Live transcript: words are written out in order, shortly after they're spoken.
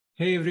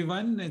Hey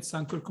everyone, it's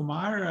Ankur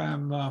Kumar.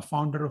 I'm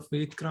founder of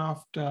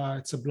Vedcraft.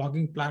 It's a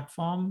blogging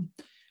platform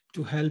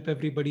to help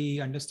everybody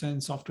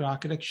understand software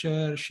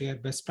architecture, share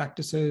best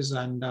practices,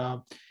 and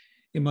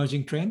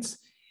emerging trends.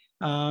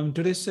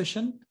 Today's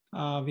session,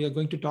 we are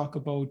going to talk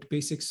about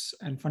basics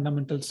and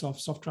fundamentals of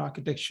software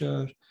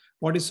architecture.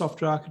 What is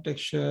software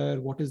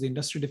architecture? What is the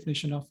industry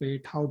definition of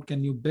it? How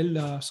can you build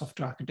a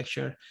software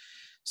architecture?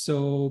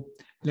 So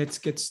let's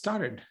get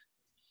started.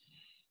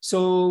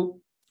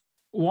 So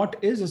what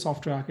is a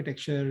software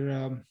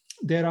architecture?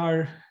 There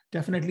are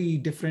definitely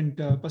different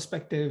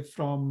perspectives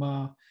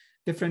from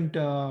different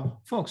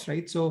folks,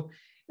 right? So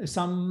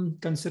some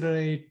consider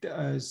it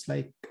as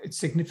like it's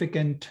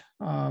significant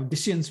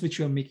decisions which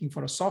you're making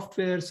for a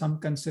software. Some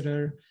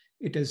consider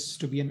it as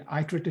to be an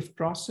iterative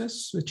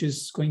process, which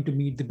is going to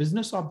meet the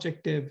business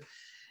objective.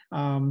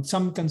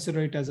 Some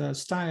consider it as a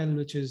style,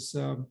 which is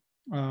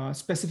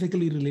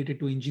specifically related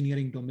to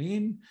engineering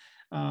domain.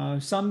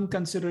 Some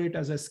consider it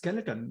as a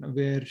skeleton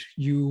where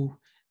you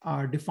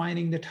are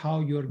defining that how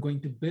you're going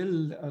to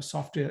build a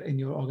software in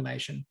your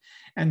organization.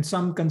 And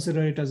some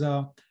consider it as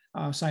a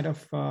side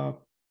of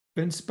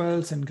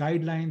principles and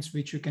guidelines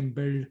which you can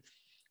build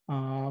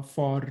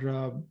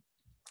for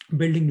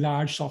building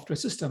large software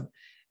system.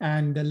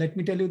 And let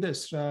me tell you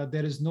this,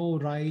 there is no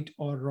right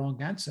or wrong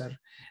answer.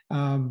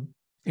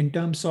 In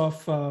terms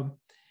of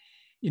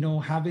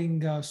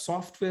having a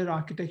software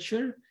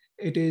architecture,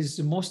 it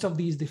is most of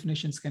these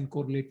definitions can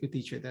correlate with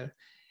each other.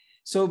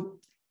 So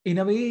in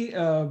a way,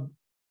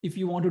 if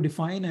you want to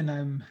define,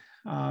 and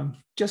I'm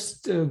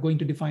just going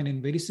to define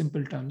in very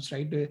simple terms,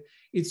 right?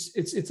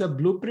 It's a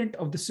blueprint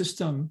of the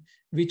system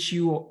which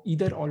you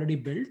either already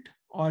built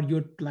or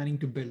you're planning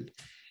to build.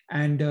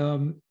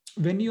 And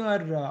when you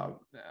are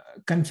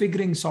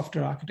configuring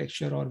software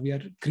architecture, or we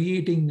are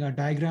creating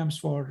diagrams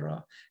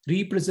for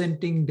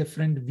representing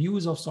different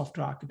views of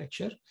software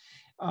architecture,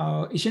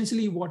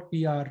 essentially what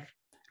we are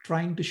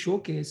trying to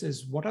showcase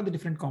is what are the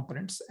different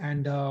components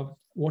and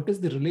what is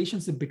the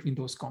relationship between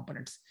those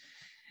components.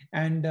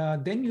 And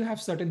then you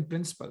have certain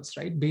principles,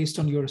 right? Based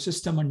on your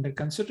system under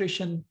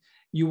consideration,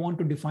 you want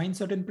to define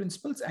certain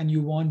principles and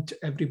you want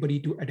everybody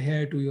to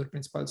adhere to your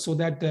principles so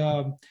that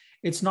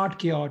it's not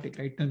chaotic,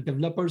 right? The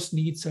developers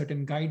need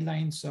certain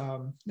guidelines.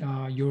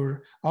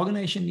 Your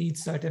organization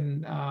needs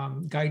certain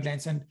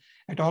guidelines. And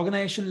at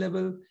organization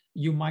level,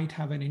 you might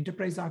have an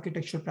enterprise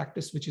architecture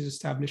practice, which is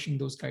establishing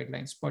those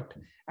guidelines. But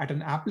at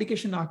an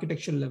application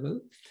architecture level,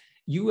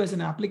 you as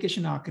an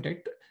application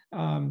architect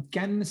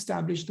can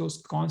establish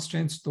those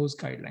constraints, those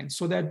guidelines,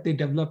 so that the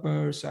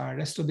developers,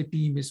 rest of the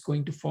team is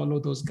going to follow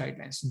those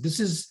guidelines. This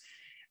is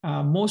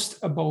most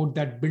about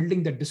that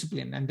building that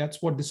discipline, and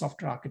that's what the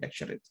software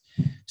architecture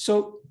is.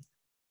 So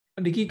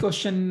the key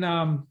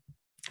question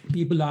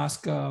people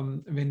ask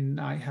when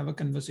I have a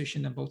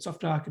conversation about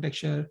software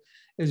architecture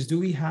is, do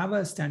we have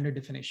a standard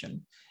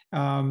definition?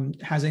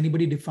 Has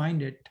anybody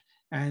defined it?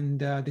 And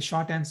the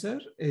short answer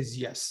is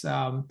yes.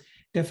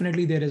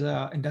 Definitely there is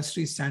a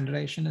industry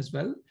standardization as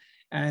well.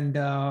 And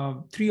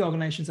three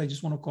organizations I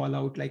just want to call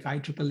out, like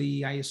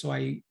IEEE,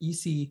 ISO,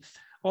 IEC,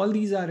 all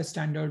these are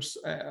standards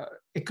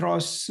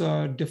across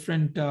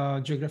different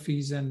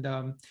geographies, and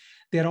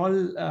they're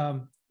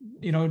all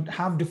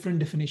have different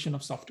definition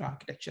of software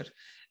architecture.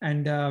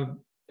 And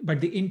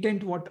but the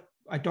intent, what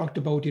I talked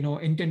about,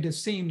 intent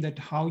is same, that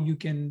how you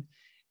can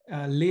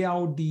lay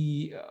out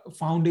the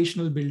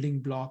foundational building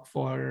block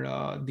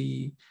for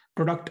the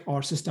product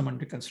or system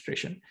under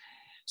consideration.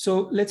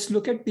 So let's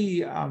look at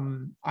the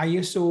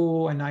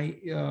ISO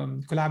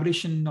and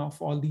collaboration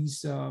of all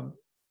these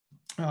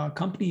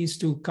companies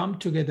to come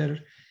together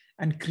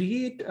and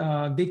create.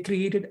 They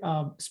created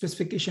a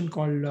specification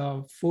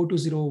called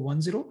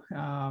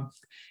 42010,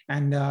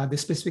 and the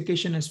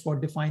specification is for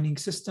defining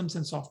systems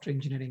and software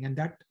engineering. And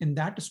that in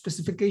that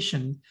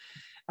specification,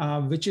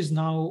 which is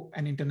now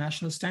an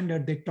international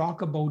standard, they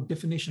talk about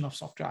definition of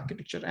software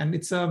architecture, and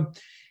it's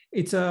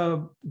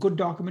a good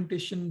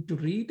documentation to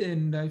read.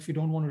 And if you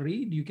don't want to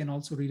read, you can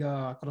also read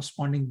a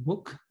corresponding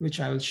book,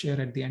 which I will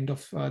share at the end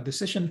of the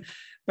session.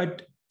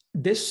 But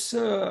this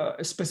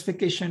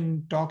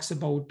specification talks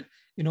about,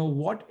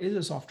 what is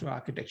a software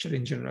architecture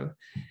in general.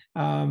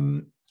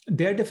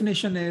 Their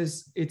definition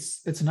is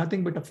it's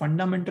nothing but a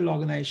fundamental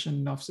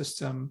organization of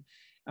system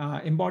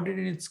embodied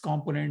in its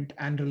component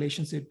and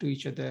relationship to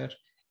each other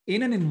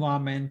in an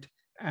environment,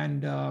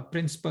 and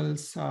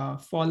principles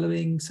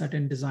following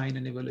certain design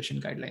and evaluation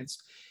guidelines.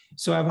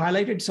 So I've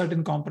highlighted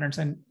certain components,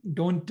 and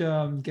don't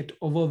get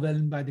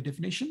overwhelmed by the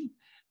definition,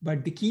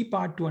 but the key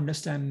part to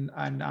understand,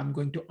 and I'm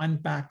going to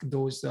unpack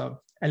those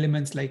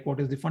elements, like what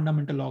is the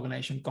fundamental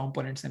organization,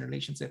 components and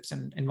relationships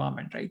and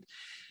environment, right?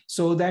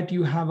 So that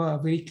you have a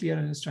very clear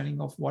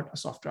understanding of what a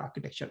software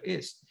architecture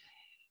is.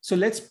 So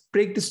let's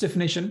break this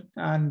definition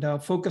and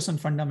focus on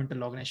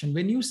fundamental organization.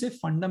 When you say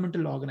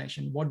fundamental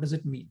organization, what does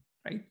it mean,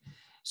 right?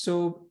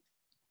 So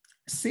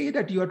say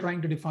that you are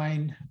trying to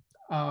define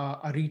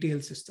a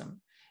retail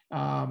system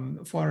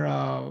for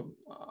a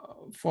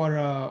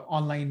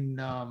online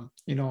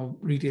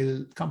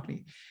retail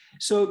company.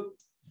 So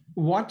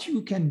what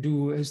you can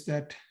do is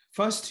that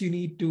first you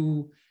need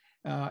to,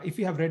 if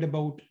you have read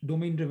about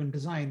domain-driven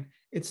design,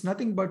 it's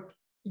nothing but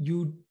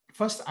you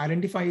first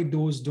identify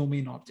those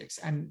domain objects,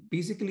 and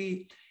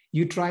basically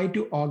you try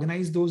to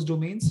organize those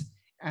domains,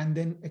 and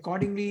then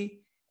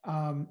accordingly,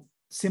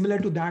 similar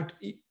to that,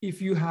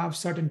 if you have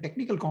certain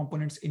technical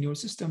components in your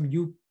system,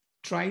 you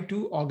try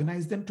to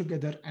organize them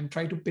together and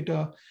try to put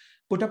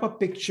up a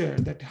picture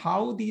that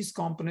how these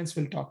components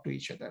will talk to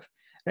each other,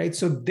 right?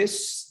 So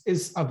this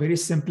is a very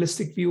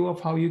simplistic view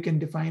of how you can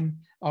define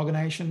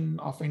organization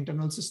of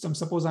internal systems.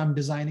 Suppose I'm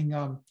designing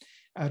a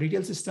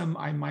retail system,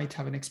 I might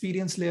have an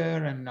experience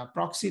layer and a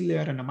proxy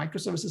layer and a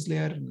microservices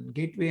layer and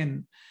gateway,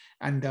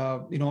 and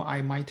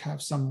I might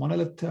have some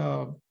monolith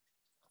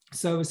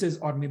services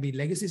or maybe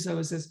legacy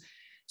services.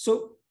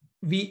 So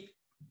we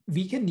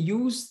can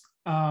use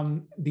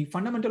the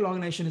fundamental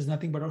organization is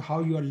nothing but how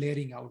you are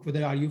layering out,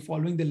 whether are you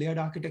following the layered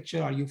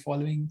architecture, are you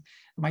following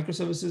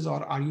microservices,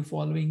 or are you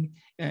following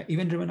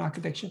event-driven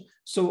architecture.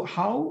 So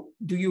how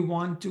do you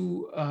want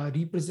to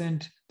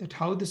represent that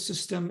how the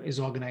system is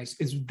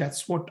organized?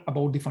 That's what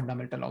about the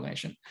fundamental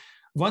organization.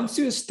 Once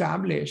you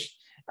establish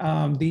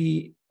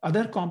the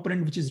other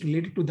component which is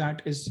related to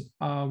that is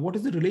what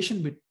is the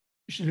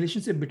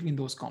relationship between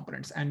those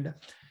components, and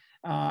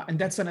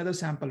that's another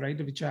sample,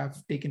 right, which I've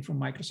taken from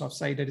Microsoft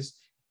side. That is,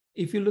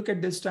 if you look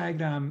at this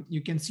diagram,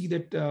 you can see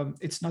that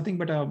it's nothing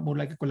but more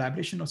like a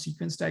collaboration or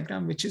sequence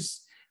diagram,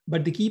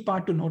 but the key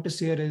part to notice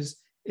here is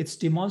it's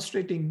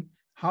demonstrating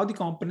how the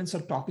components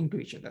are talking to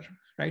each other,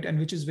 right? And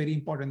which is very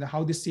important,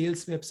 how the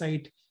sales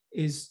website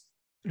is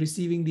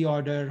receiving the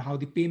order, how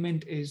the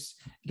payment is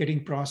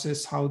getting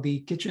processed, how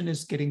the kitchen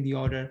is getting the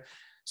order.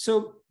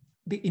 So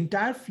the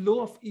entire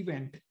flow of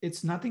event,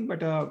 it's nothing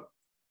but a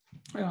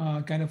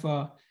kind of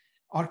a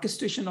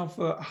orchestration of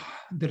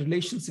the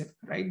relationship,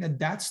 right? And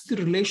that's the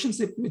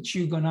relationship which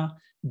you're gonna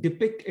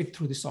depict it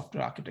through the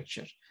software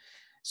architecture.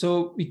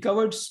 So we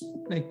covered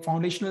like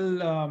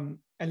foundational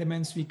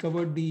elements, we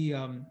covered the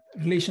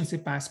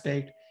relationship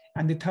aspect,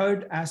 and the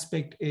third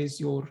aspect is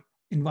your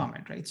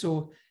environment, right?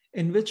 So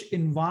in which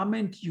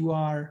environment you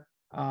are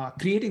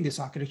creating this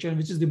architecture,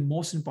 which is the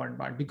most important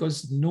part,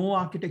 because no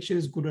architecture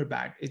is good or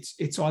bad.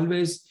 It's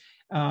always,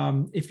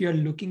 if you're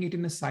looking at it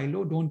in a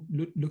silo, don't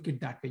look at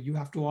it that way. You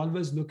have to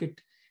always look at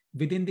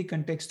within the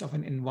context of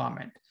an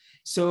environment.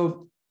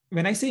 So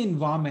when I say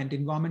environment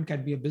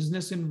can be a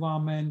business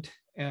environment,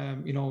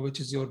 which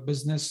is your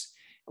business,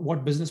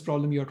 what business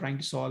problem you're trying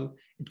to solve.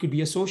 It could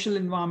be a social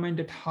environment,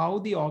 at how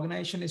the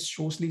organization is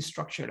socially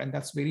structured. And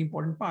that's very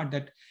important part,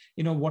 that,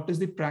 what is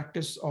the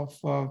practice of,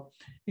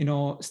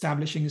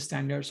 establishing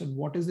standards, and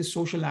what is the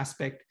social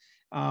aspect.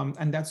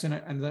 And that's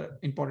another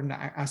important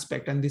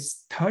aspect. And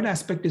this third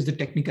aspect is the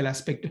technical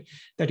aspect,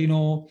 that,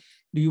 do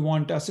you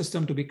want a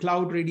system to be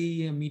cloud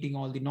ready, meeting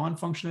all the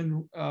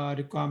non-functional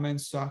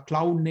requirements,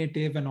 cloud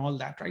native and all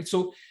that, right?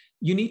 So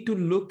you need to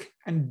look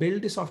and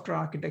build the software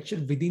architecture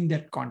within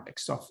that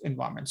context of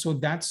environment. So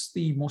that's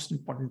the most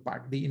important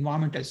part, the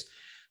environment is.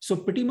 So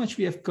pretty much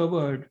we have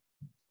covered,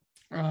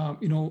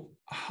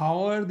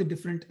 how are the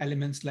different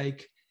elements,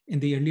 like in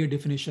the earlier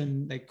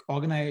definition, like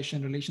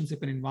organization,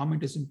 relationship, and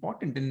environment is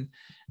important in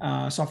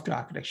software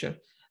architecture.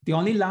 The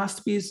only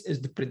last piece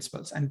is the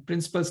principles, and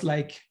principles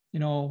like,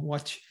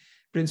 what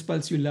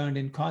principles you learned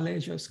in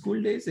college or school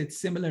days.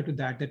 It's similar to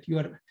that you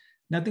are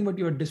nothing but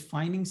you are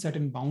defining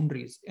certain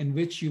boundaries in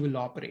which you will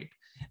operate.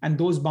 And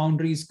those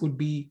boundaries could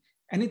be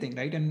anything,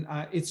 right? And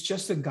it's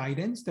just a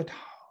guidance that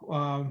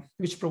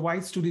which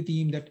provides to the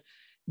team that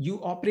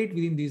you operate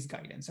within these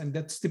guidance. And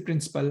that's the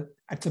principle.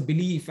 It's a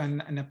belief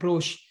and an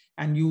approach,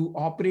 and you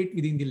operate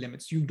within the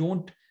limits. You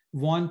don't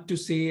want to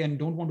say and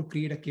don't want to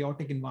create a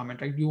chaotic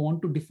environment, right? You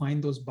want to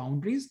define those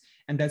boundaries.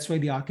 And that's why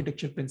the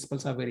architecture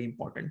principles are very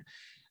important.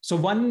 So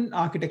one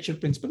architecture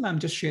principle, I'm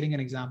just sharing an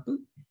example,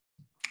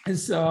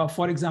 is,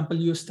 for example,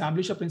 you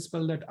establish a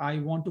principle that I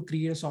want to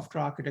create a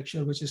software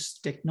architecture which is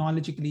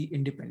technologically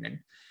independent.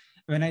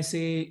 When I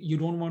say you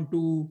don't want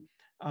to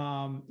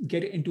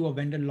get into a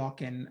vendor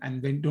lock-in,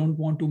 and when don't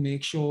want to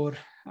make sure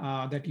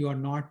that you are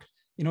not,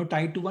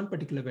 tied to one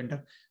particular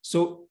vendor.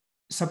 So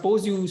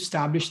suppose you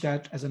establish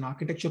that as an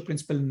architecture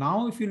principle.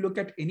 Now, if you look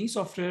at any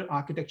software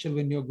architecture,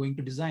 when you're going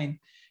to design,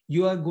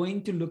 you are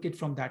going to look at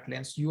from that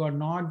lens. You are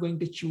not going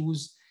to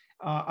choose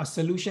a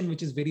solution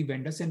which is very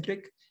vendor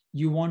centric.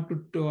 You want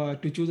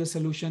to choose a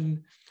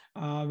solution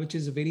which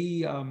is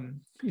very,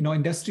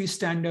 industry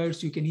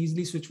standards. You can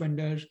easily switch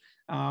vendors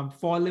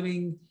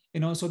following,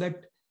 so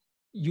that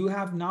you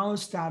have now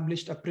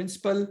established a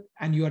principle,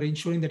 and you are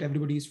ensuring that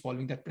everybody is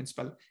following that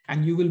principle,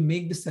 and you will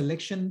make the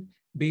selection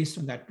based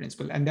on that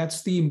principle. And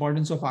that's the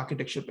importance of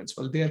architecture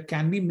principle. There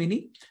can be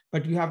many,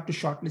 but you have to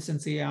shortlist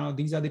and say,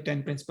 these are the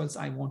 10 principles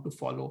I want to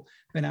follow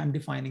when I'm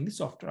defining the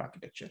software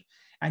architecture.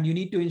 And you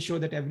need to ensure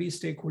that every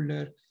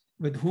stakeholder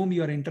with whom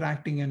you are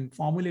interacting and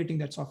formulating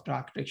that software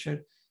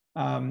architecture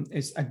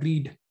has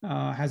agreed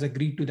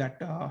to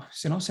that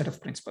set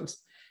of principles.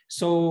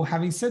 So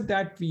having said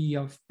that, we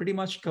have pretty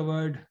much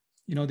covered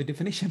the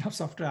definition of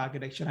software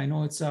architecture. I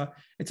know it's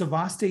a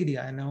vast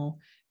area. I know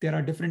there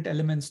are different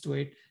elements to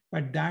it,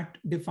 but that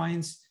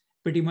defines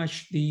pretty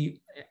much the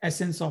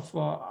essence of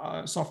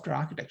software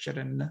architecture.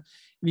 And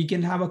we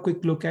can have a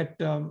quick look at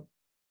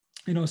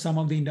some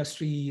of the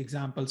industry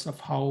examples of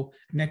how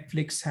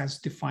Netflix has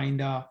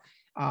defined a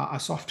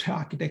software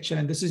architecture.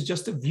 And this is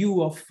just a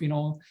view of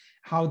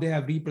how they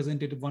have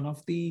represented one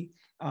of the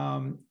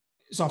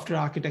software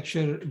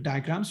architecture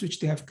diagrams which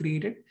they have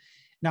created.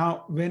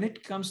 Now, when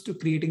it comes to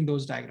creating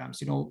those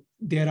diagrams,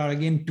 there are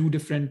again two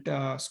different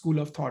school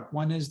of thought.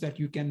 One is that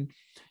you can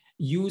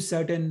use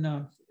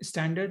certain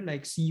standard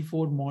like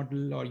C4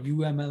 model or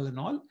UML and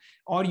all,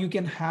 or you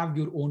can have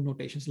your own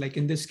notations. Like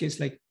in this case,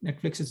 like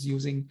Netflix is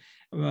using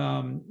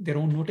their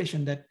own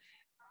notation that,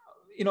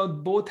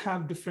 both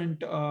have different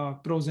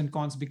pros and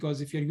cons,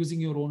 because if you're using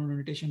your own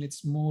notation,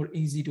 it's more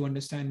easy to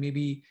understand.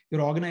 Maybe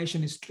your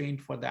organization is trained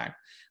for that,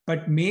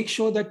 but make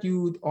sure that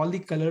all the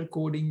color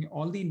coding,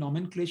 all the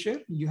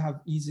nomenclature you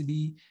have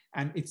easily,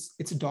 and it's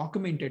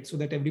documented so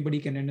that everybody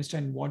can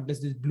understand what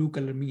does this blue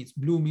color means.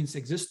 Blue means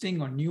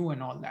existing or new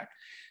and all that.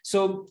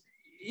 So,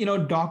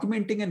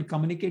 documenting and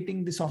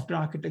communicating the software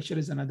architecture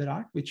is another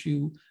art, which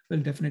you will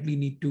definitely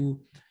need to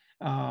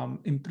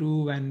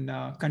improve and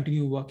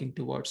continue working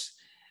towards.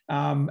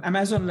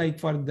 Amazon, like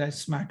for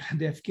this matter,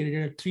 they have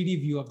created a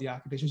 3D view of the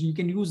architecture. So you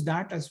can use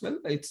that as well.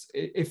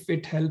 If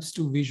it helps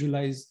to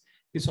visualize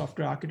the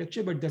software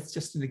architecture, but that's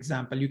just an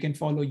example. You can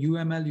follow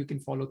UML, you can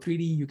follow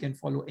 3D, you can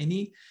follow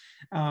any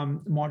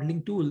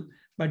modeling tool.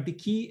 But the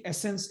key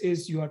essence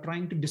is you are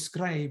trying to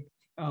describe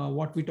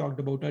what we talked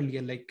about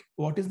earlier, like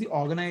what is the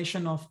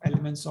organization of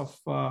elements of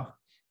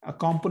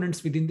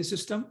components within the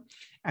system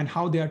and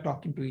how they are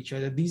talking to each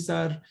other. These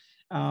are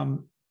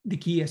the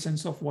key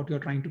essence of what you're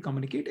trying to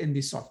communicate in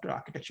these software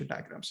architecture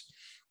diagrams.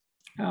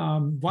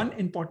 One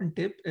important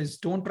tip is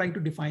don't try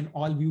to define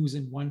all views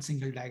in one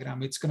single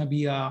diagram. It's going to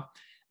be a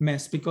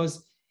mess,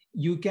 because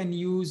you can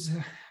use,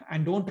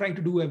 and don't try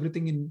to do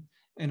everything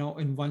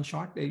in one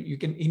shot. You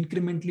can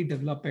incrementally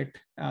develop it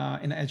in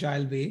an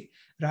agile way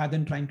rather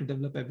than trying to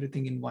develop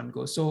everything in one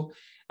go. So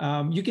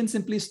you can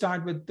simply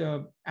start with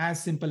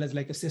as simple as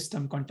like a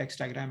system context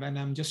diagram. And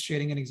I'm just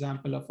sharing an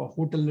example of a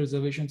hotel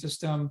reservation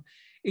system.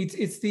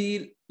 It's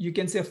the, you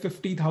can say, a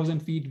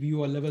 50,000 feet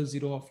view or level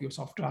 0 of your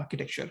software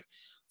architecture.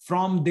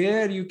 From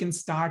there, you can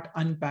start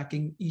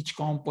unpacking each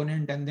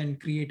component and then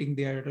creating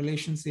their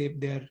relationship,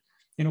 their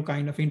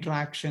kind of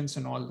interactions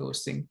and all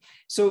those things.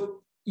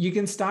 So you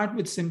can start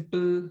with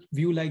simple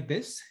view like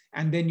this,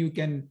 and then you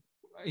can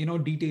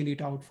detail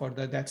it out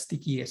further. That's the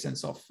key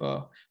essence of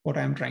what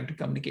I'm trying to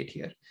communicate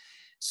here.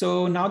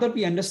 So now that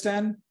we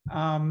understand,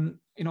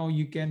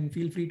 you can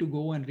feel free to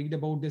go and read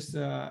about this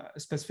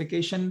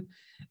specification.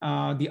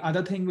 The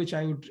other thing which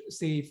I would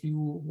say, if you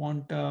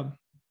want to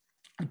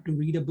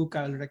read a book,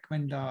 I'll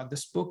recommend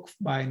this book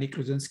by Nick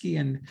Rosinski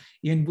and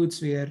Ian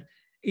Woods, where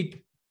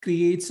it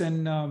creates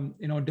an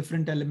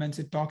different elements.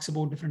 It talks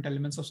about different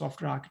elements of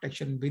software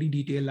architecture in very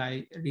detail.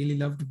 I really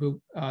loved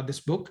this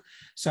book,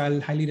 so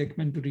I'll highly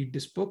recommend to read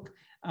this book.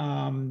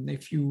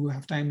 If you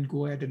have time,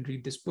 go ahead and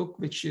read this book,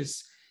 which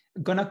is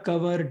gonna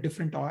cover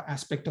different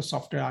aspect of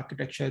software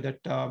architecture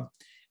that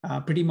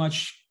pretty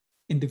much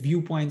in the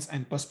viewpoints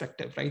and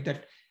perspective, right?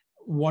 That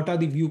what are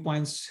the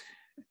viewpoints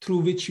through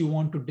which you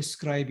want to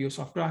describe your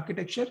software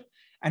architecture,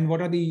 and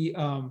what are the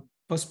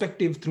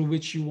perspective through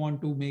which you want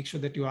to make sure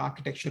that your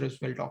architecture is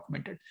well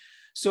documented.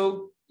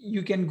 So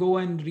you can go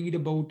and read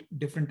about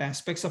different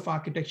aspects of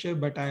architecture,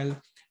 but I'll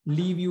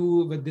leave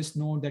you with this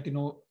note that,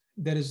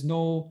 there is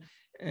no,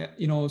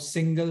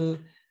 single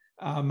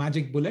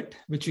magic bullet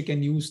which you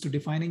can use to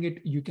defining it.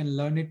 You can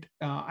learn it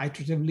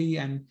iteratively,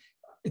 and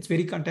it's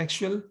very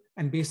contextual.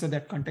 And based on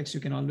that context, you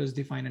can always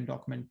define and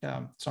document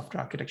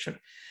software architecture.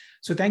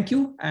 So thank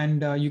you,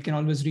 and you can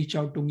always reach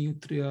out to me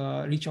through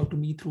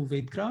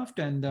Vedcraft,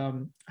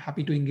 and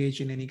happy to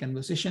engage in any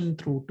conversation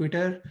through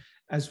Twitter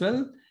as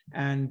well.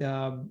 And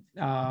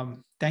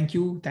thank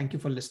you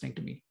for listening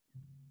to me.